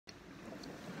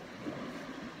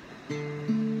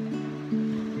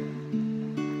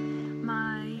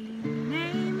My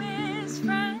name is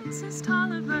Frances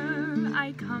Tolliver.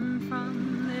 I come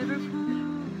from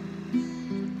Liverpool.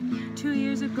 2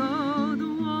 years ago, the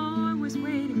war was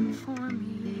waiting for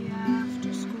me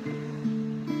after school.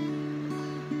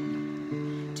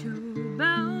 To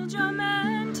Belgium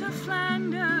and to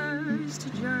Flanders, to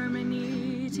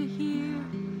Germany, to here,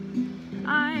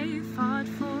 I fought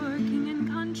for king and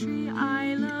country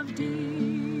I loved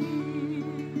dear.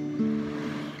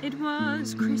 It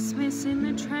was Christmas in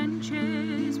the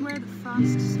trenches where the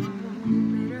frost so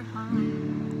bitter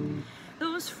hung.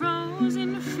 Those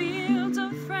frozen fields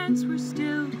of France were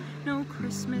still, no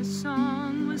Christmas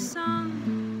song was sung.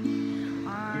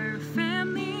 Our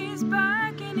families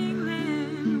back in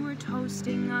England were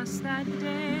toasting us that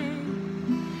day,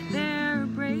 their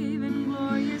brave and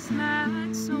glorious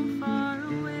lads so far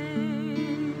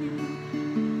away.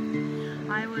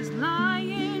 I was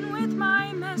lying with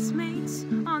my messmates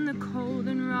on the cold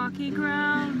and rocky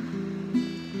ground,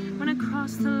 when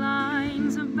across the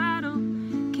lines of battle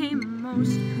came a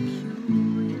most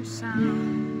peculiar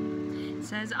sound. It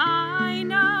says, "I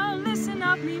now listen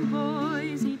up, me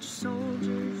boys," each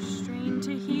soldier strained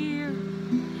to hear,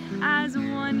 as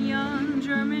one young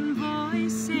German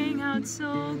voice sang out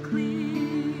so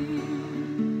clear.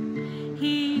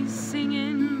 He's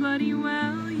singing bloody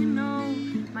well, you know,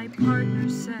 my partner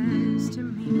says to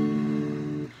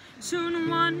me. Soon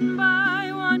one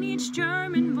by one each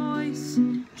German voice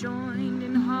joined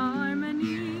in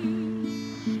harmony.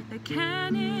 The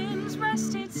cannons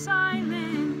rested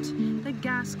silent, the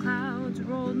gas clouds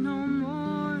rolled no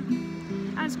more,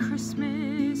 as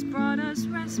Christmas brought us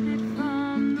respite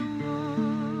from the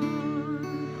war.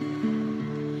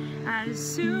 As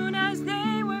soon as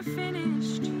they were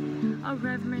finished, a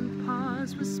reverent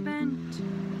pause was spent.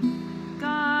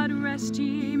 God rest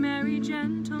ye merry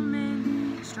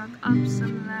gentlemen, struck up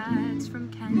some lads from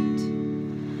Kent.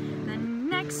 The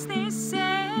next they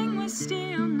sang was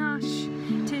Still Nash,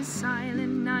 'tis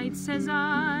silent night, says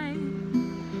I,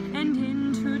 and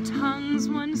in two tongues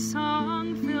one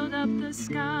song filled up the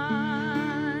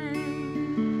sky.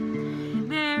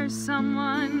 There's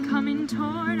someone coming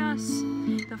toward us,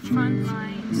 the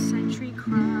frontline sentry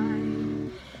cried.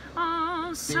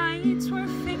 All sights were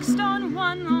fixed on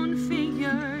one lone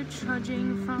figure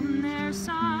trudging from their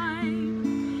side.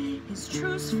 His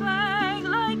truce flag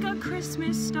like a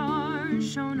Christmas star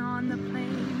shone on the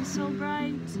plain so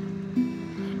bright,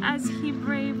 as he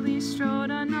bravely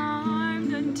strode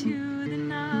unarmed unto the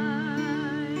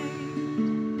night.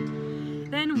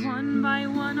 Then one by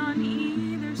one on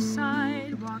either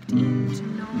side walked into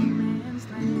no man's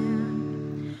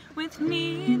land. With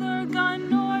neither gun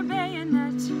nor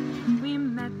bayonet, we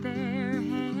met there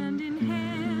hand in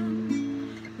hand.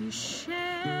 We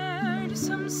shared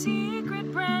some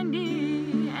secret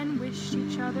brandy and wished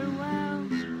each other well,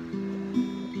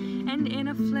 and in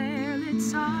a flare-lit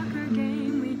soccer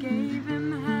game we gave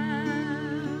him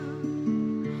hell.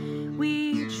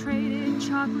 We traded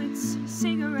chocolates,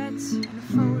 cigarettes, and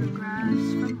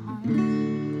photographs from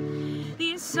home.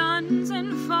 These sons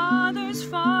and fathers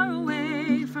far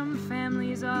away from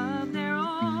families of their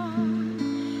own.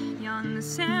 Young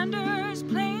Sanders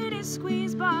played his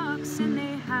squeeze box and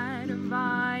they had a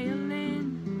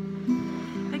violin.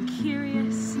 A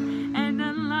curious and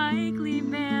unlikely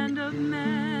band of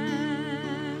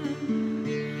men.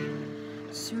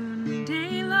 Soon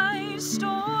daylight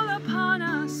stole upon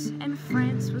us and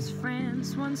France was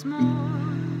France once more.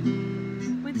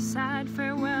 With sad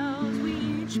farewells we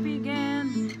each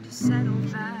began to settle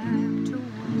back to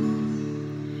war.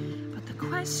 But the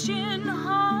question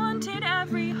haunted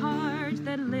every heart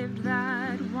that lived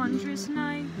that wondrous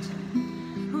night,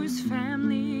 whose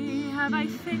family have I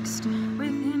fixed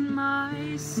within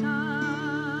my sights?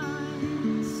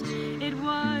 It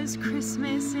was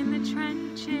Christmas in the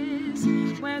trenches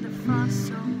where the frost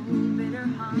so bitter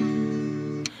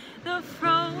hung. The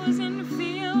frozen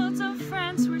fields of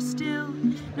France were still,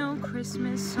 no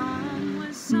Christmas song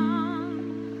was sung.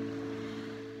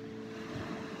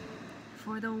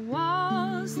 For the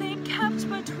walls they kept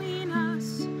between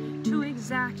us to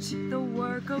exact the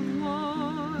work of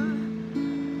war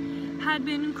had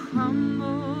been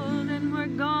crumbled and were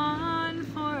gone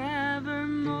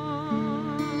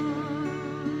forevermore.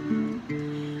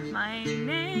 My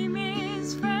name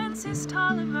is Frances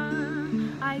Tolliver.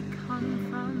 I come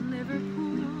from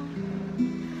Liverpool.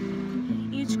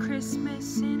 Each Christmas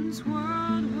since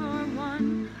World War I,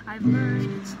 I've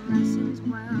learned its lessons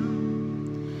well.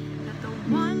 That the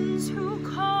ones who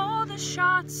call the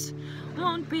shots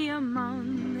won't be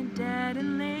among the dead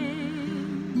and live.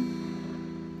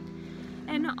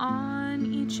 And on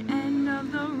each end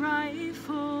of the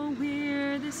rifle.